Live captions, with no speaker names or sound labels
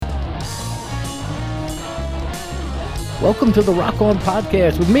Welcome to the Rock On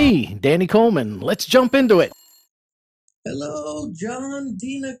Podcast with me, Danny Coleman. Let's jump into it. Hello, Join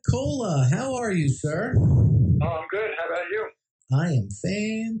DeNicola. How are you, sir? Oh, I'm good. How about you? I am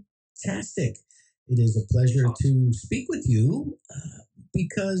fantastic. It is a pleasure to speak with you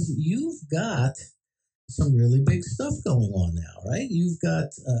because you've got some really big stuff going on now, right? You've got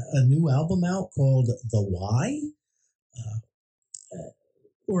a new album out called The Why,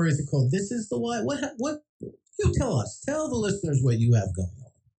 or is it called This Is the Why? What? You tell us. Tell the listeners what you have going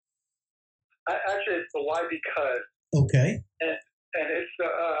on. Actually, it's The Why Because. Okay. And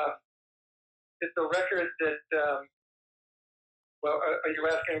it's a record that. Well, are you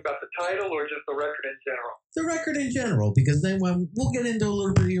asking about the title or just the record in general? The record in general, because then we'll get into a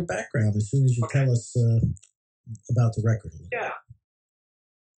little bit of your background as soon as you tell us about the record. Yeah.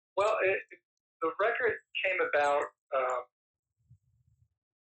 Well, the record came about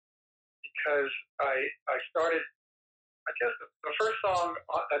because I started. I guess the first song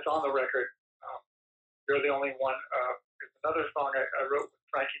that's on the record, "You're the Only One," is another song I wrote with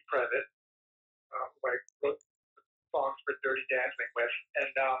Frankie Previtt, who I wrote songs for Dirty Dancing with,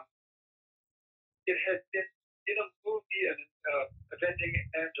 and it had been in a movie, Avenging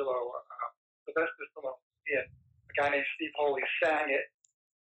Angelo, Sylvester Stallone, and a guy named Steve Holy sang it,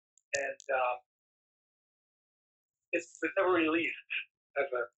 and it was never released as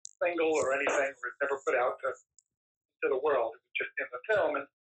a single or anything. It was never put out to the world. It was just in the film, and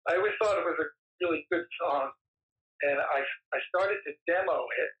I always thought it was a really good song, and I started to demo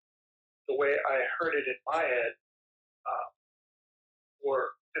it the way I heard it in my head,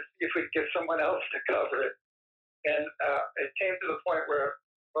 or to see if we could get someone else to cover it. And it came to the point where,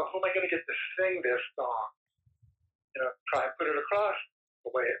 well, who am I going to get to sing this song? Try and put it across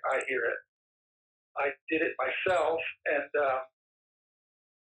the way I hear it. I did it myself, and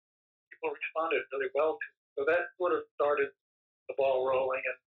people responded really well to it. So that sort of started the ball rolling,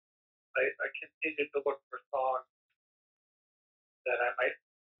 and I continued to look for songs that I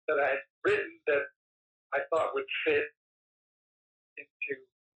had written that I thought would fit into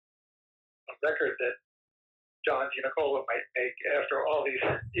a record that Join DeNicola might make after all these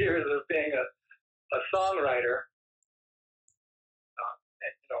years of being a songwriter,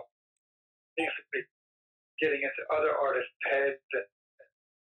 and basically getting into other artists' heads and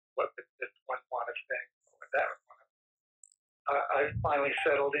what this one want to sing, what that would want to. I finally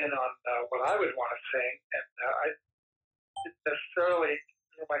settled in on what I would want to sing, and I didn't necessarily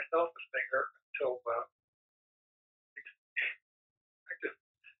consider myself a singer until.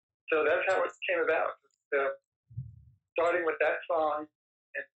 So that's how it came about. Starting with that song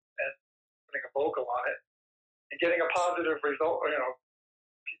and putting a vocal on it and getting a positive result.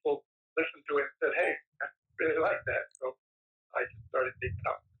 People listened to it and said, "Hey, I really like that." So I just started digging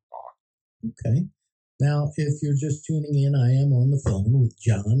up the song. Okay. Now, if you're just tuning in, I am on the phone with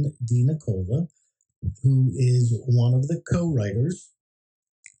Join DeNicola, who is one of the co-writers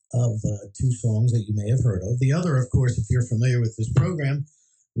of two songs that you may have heard of. The other, of course, if you're familiar with this program,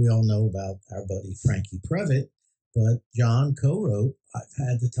 we all know about our buddy Frankie Previtt, but John co-wrote I've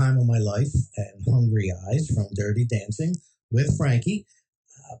Had the Time of My Life and Hungry Eyes from Dirty Dancing with Frankie.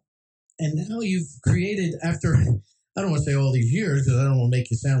 And now you've created, after, I don't want to say all these years, because I don't want to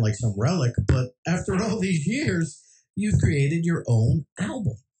make you sound like some relic, but after all these years, you've created your own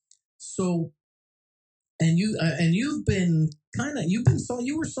album. So, and you've been you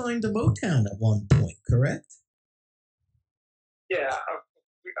were signed to Motown at one point, correct? Yeah,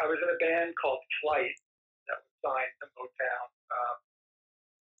 I was in a band called Flight that was signed to Motown.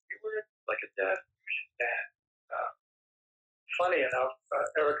 We were like a jazz fusion band. Funny enough,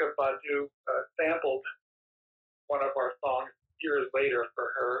 Erykah Badu sampled one of our songs years later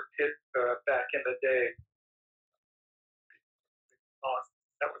for her hit Back in the Day.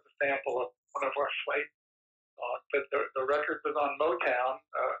 That was a sample of one of our Flight songs. But the record was on Motown.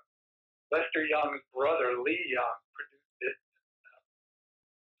 Lester Young's brother, Lee Young, produced it.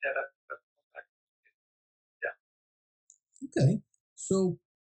 Okay. So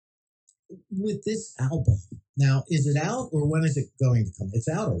with this album, now, is it out or when is it going to come? It's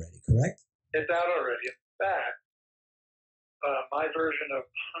out already, correct? It's out already. In fact, my version of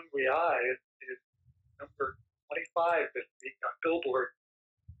Hungry Eyes is number 25 this week on Billboard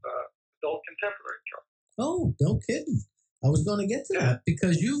Adult Contemporary chart. Oh, no kidding. I was going to get to that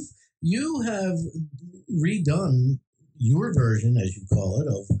because you have redone your version, as you call it,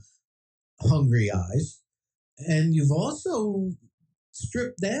 of Hungry Eyes, and you've also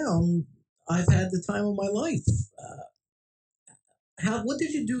stripped down I've Had the Time of My Life. What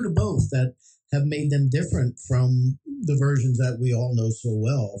did you do to both that have made them different from the versions that we all know so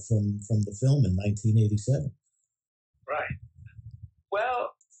well from the film in 1987? Right.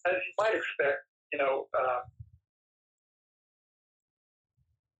 Well, as you might expect,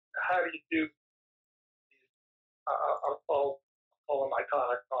 how do you do these? I'll call them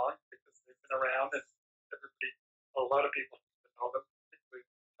iconic songs because they've been around and a lot of people seem to know them, particularly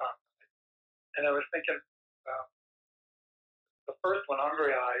Tom. And I was thinking, uh, the first one,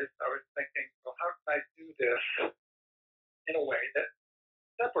 Hungry Eyes, I was thinking, well, how can I do this in a way that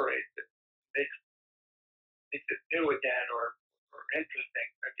separates it, makes it new again or interesting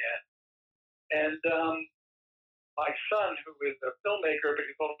again? And my son, who is a filmmaker, but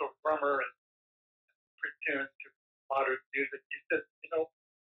he's also a drummer and pretty tuned to modern music, he said,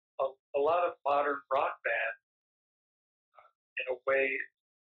 a lot of modern rock bands, in a way,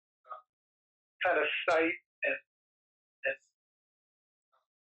 kind of cite and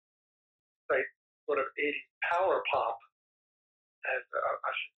cite sort of 80s power pop as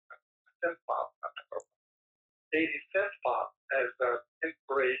synth pop, 80s synth pop as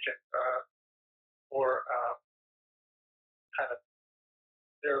inspiration for kind of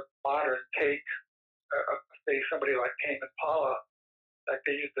their modern take. Say somebody like Tame Impala, like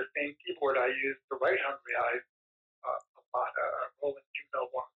they use the same keyboard I used to write Hungry Eyes a lot. Roland Juno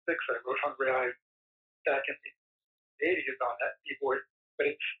 106, I wrote Hungry Eyes back in the 80s on that keyboard, but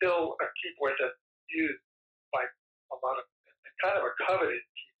it's still a keyboard that's used by a lot of, and kind of a coveted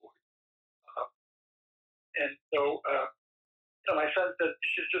keyboard. And so, my son said you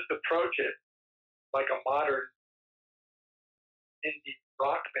should just approach it like a modern indie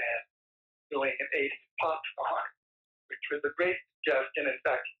rock band doing an 80s pop song, which was a great suggestion. In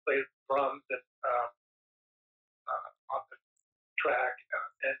fact, he plays drums and on the track,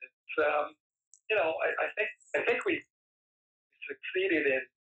 and it's I think we succeeded in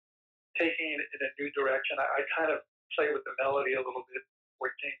taking it in a new direction. I kind of play with the melody a little bit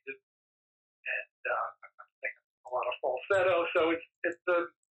before it changes, and I'm thinking a lot of falsetto, so it's a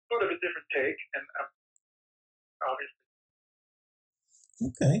sort of a different take, and obviously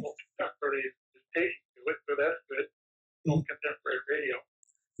contemporary is taking to it, so that's good. Contemporary radio.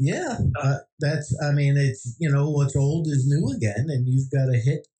 Yeah, it's, what's old is new again, and you've got a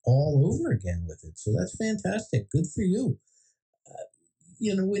hit all over again with it. So that's fantastic. Good for you.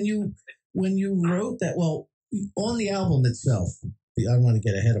 When you wrote that, well, on the album itself, I don't want to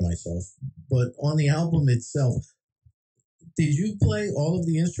get ahead of myself, but on the album itself, did you play all of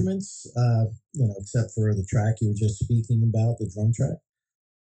the instruments, except for the track you were just speaking about, the drum track?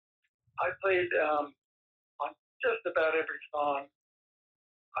 I played on just about every song.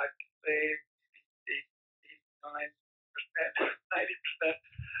 I played 89%, 90%.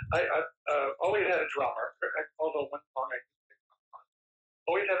 I always had a drummer, although one song I didn't pick on.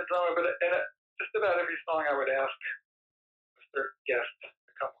 Always had a drummer, but just about every song I would ask a certain guest to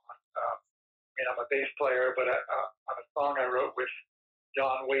come on. I'm a bass player, but on a song I wrote with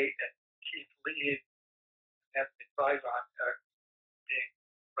John Waite and Keith Reed and Anthony Faison, being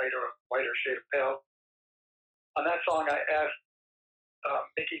writer of Whiter Shade of Pale. On that song, I asked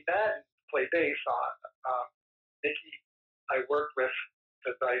Mickey Madden to play bass on. Mickey, I worked with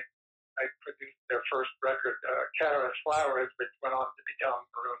because I produced their first record, Kara's Flowers, which went on to become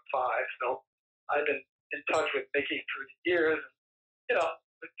Maroon 5. So I've been in touch with Mickey through the years.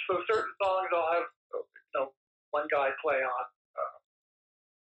 So certain songs I'll have, one guy play on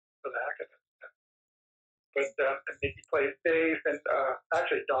for the heck of it. But Mickey plays bass, and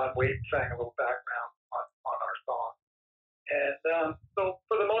actually Don Waite sang a little background on our song. And so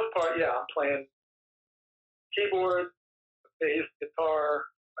for the most part, yeah, I'm playing keyboard, bass, guitar.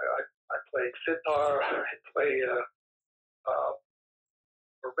 I play sitar. I play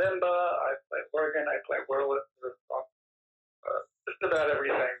marimba. I play organ. I play Wurlitzer. Just about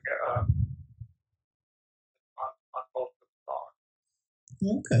everything on both of the songs.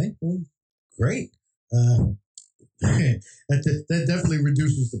 Okay, well, great. That definitely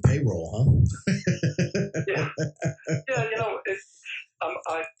reduces the payroll, huh? Yeah.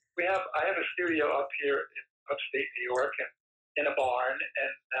 I have a studio up here in upstate New York and in a barn,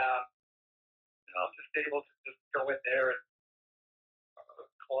 and I'm just able to just go in there and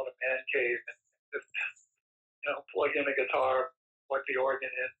call it a man cave and just plug in a guitar, plug the organ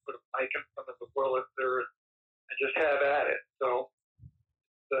in, put a mic in front of the Wurlitzer, and just have at it. So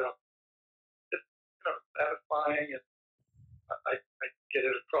it's satisfying, and I get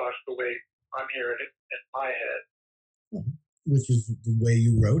it across the way I'm hearing it in my head. Which is the way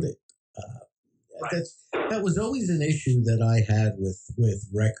you wrote it. Right. That was always an issue that I had with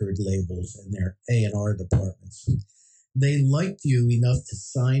record labels and their A&R departments. They liked you enough to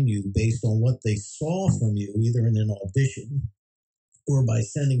sign you based on what they saw from you, either in an audition or by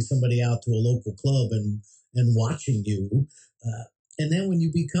sending somebody out to a local club and and watching you. And then when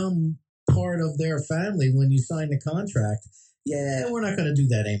you become part of their family, when you sign the contract, yeah, we're not going to do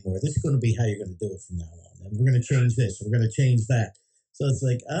that anymore. This is going to be how you're going to do it from now on. And we're going to change this. We're going to change that. So it's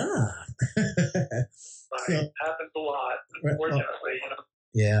like, Right. So, happens a lot, unfortunately.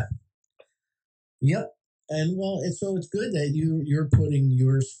 Yeah. Yep. And well, so it's good that you're putting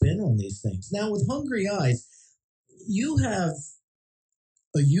your spin on these things. Now with Hungry Eyes, you have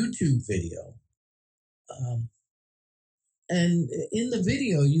a YouTube video. And in the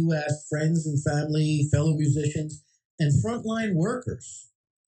video, you asked friends and family, fellow musicians, and frontline workers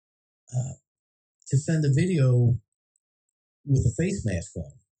to send a video with a face mask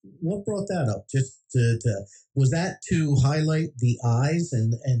on. What brought that up? Just was that to highlight the eyes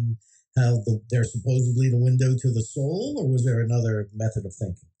and how they're supposedly the window to the soul, or was there another method of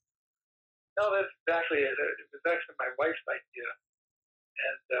thinking? No, that's exactly it. It was actually my wife's idea,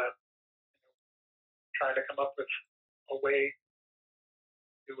 and trying to come up with a way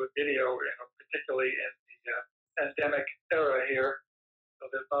to do a video, particularly in the pandemic era here.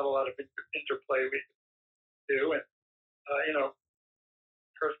 So there's not a lot of interplay we can do, and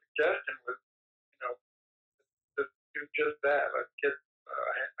her suggestion was, to do just that. Let's get.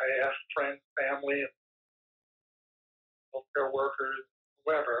 I asked friends, family, and healthcare workers,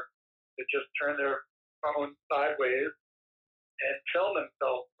 whoever, to just turn their phone sideways and film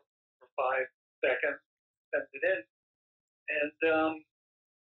themselves for 5 seconds, send it in, and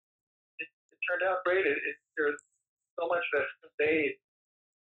it turned out great. There's so much that's conveyed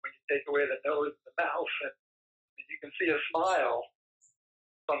when you take away the nose and the mouth, and you can see a smile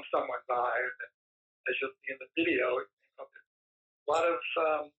from someone's eyes, and as you'll see in the video, a lot of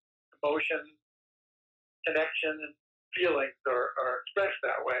emotion, connection, and feelings are expressed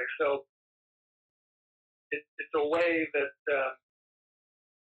that way. So it's a way that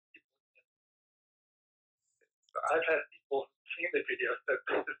I've had people who've seen the video said,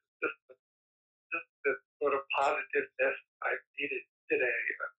 this is just the sort of positiveness I've needed today.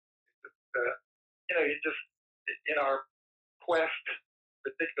 You just in our quest,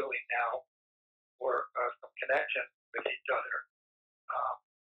 particularly now, for some connection with each other.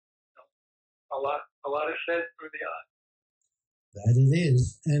 A lot is said through the eyes. That it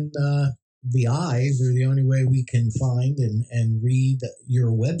is, and the eyes are the only way we can find and read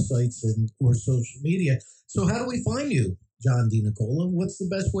your websites or social media. So how do we find you, John DeNicola? What's the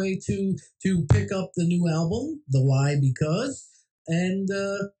best way to pick up the new album, The Why Because, and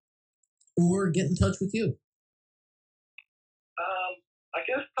or get in touch with you? I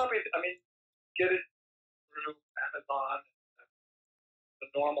guess probably, get it through Amazon, the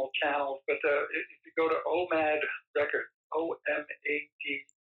normal channels, but if you go to Omad Records, OMAD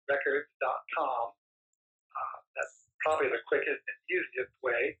Records.com, that's probably the quickest and easiest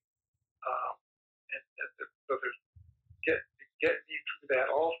way. So get me through that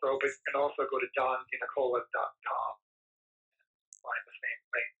also, but you can also go to JohnDeNicola.com and find the same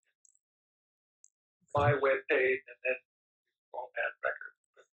link. My webpage, and then Omad Records.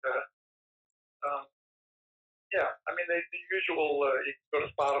 But the usual. You can go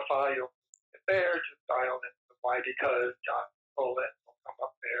to Spotify. You'll get there. Just dial in the Why Because John Coleman will come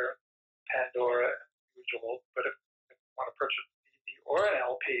up there. Pandora, as usual. But if you want to purchase a CD or an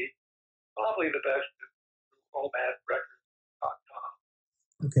LP, probably the best is through OmadRecords.com.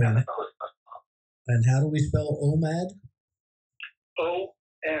 Okay. Amazon.com. And how do we spell Omad?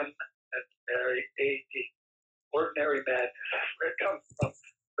 O-M, that's Mary, A-D. Ordinary Madness, that's where it comes from.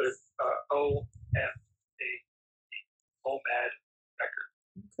 But it's O-M-A-D. Omad Records.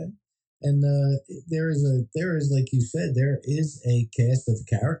 Okay. And there is, like you said, there is a cast of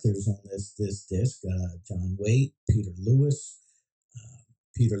characters on this disc. John Waite, Peter Lewis,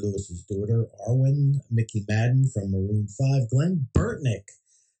 Peter Lewis's daughter, Arwen, Mickey Madden from Maroon 5, Glenn Burtnick,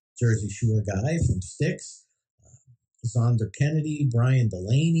 Jersey Shore guy from Styx, Zonder Kennedy, Brian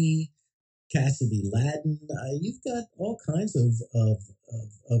Delaney, Cassidy Ladden. You've got all kinds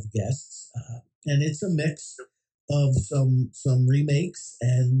of guests, and it's a mix of some remakes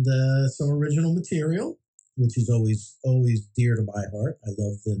and some original material, which is always dear to my heart. I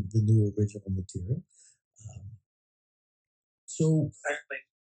love the new original material. So actually,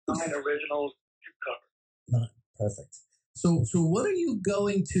 9 originals, 2 covers. Not perfect. So what are you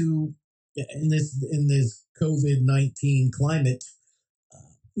going to in this COVID-19 climate?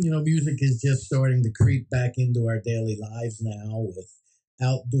 Music is just starting to creep back into our daily lives now with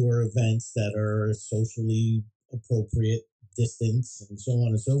outdoor events that are socially appropriate, distance, and so on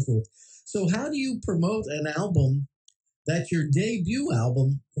and so forth. So how do you promote an album that's your debut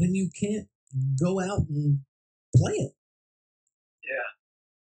album when you can't go out and play it? Yeah.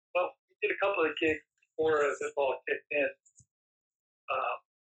 Well, we did a couple of gigs before this all kicked in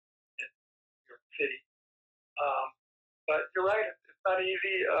New York City. But you're right, it's not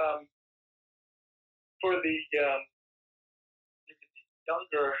easy for the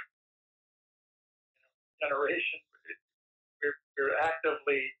younger generation. We're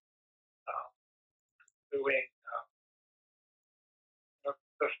actively doing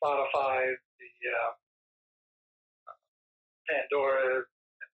the Spotify, the Pandora, and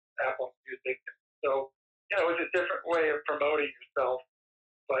Apple Music. So, it's a different way of promoting yourself.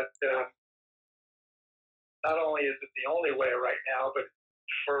 But not only is it the only way right now, but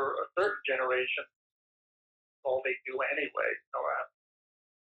for a certain generation, all they do anyway. So,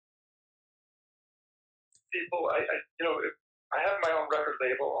 people, I have my own record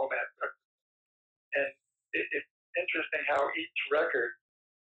label, Omad Records, and it's interesting how each record,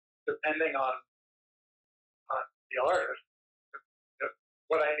 depending on the artist,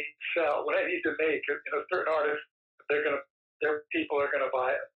 what I need to sell, what I need to make. Certain artists, their people are gonna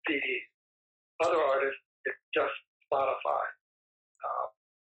buy CDs. Other artists, it's just Spotify,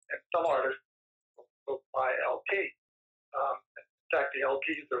 and some artists will buy LP. In fact, the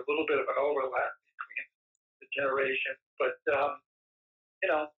LPs are a little bit of an overlap between the generations, but it's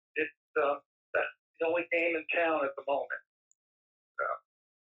that's the only game in town at the moment.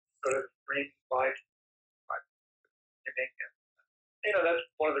 Sort of streaming live streaming, and that's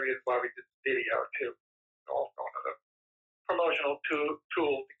one of the reasons why we did the video too. Also another promotional tool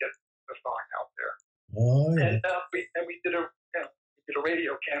to get the song out there. Oh, yeah. And we did a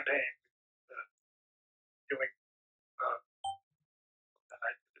radio campaign doing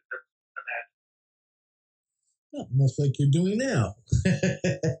much like you're doing now.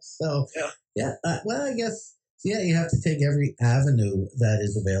 So, yeah. Well, I guess, you have to take every avenue that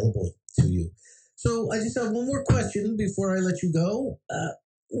is available to you. So I just have one more question before I let you go.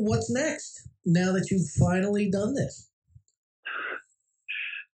 What's next now that you've finally done this?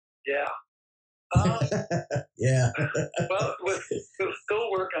 Yeah. Yeah. Well, we're still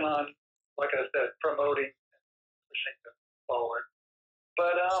working on, like I said, promoting and pushing this forward.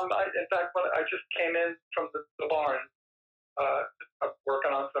 But in fact, when I just came in from the barn, I'm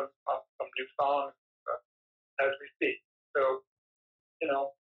working on some new songs as we speak. So,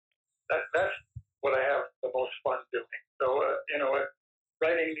 that's what I have the most fun doing. So,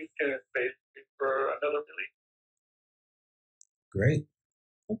 writing new tunes basically for another release. Great.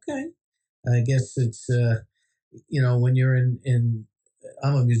 Okay. I guess it's, when you're in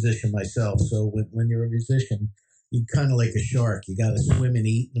I'm a musician myself. So when you're a musician, you kind of like a shark. You got to swim and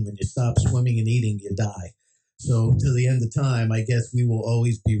eat. And when you stop swimming and eating, you die. So to the end of time, I guess we will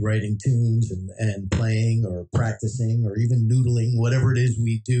always be writing tunes and playing or practicing or even noodling, whatever it is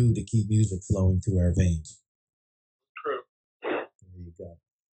we do to keep music flowing through our veins. True. There you go.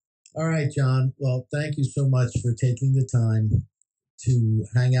 All right, John. Well, thank you so much for taking the time to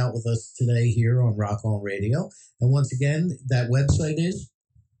hang out with us today here on Rock On Radio. And once again, that website is?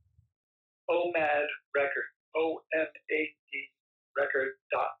 Omad Records, OMAD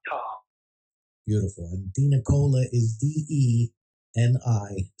Records.com. Beautiful. And DeNicola is DeNicola.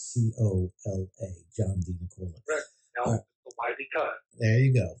 John DeNicola. Right. No, the Why Because. There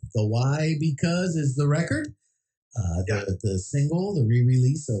you go. The Why Because is the record. The single, the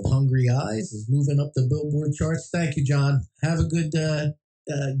re-release of Hungry Eyes, is moving up the Billboard charts. Thank you, John. Have a good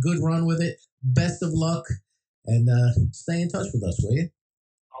run with it. Best of luck, and stay in touch with us, will you?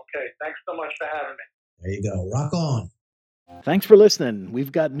 Okay. Thanks so much for having me. There you go. Rock on. Thanks for listening.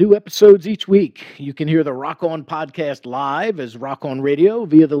 We've got new episodes each week. You can hear the Rock On podcast live as Rock On Radio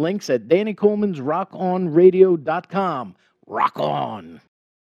via the links at Danny Coleman's rockonradio.com. Rock on.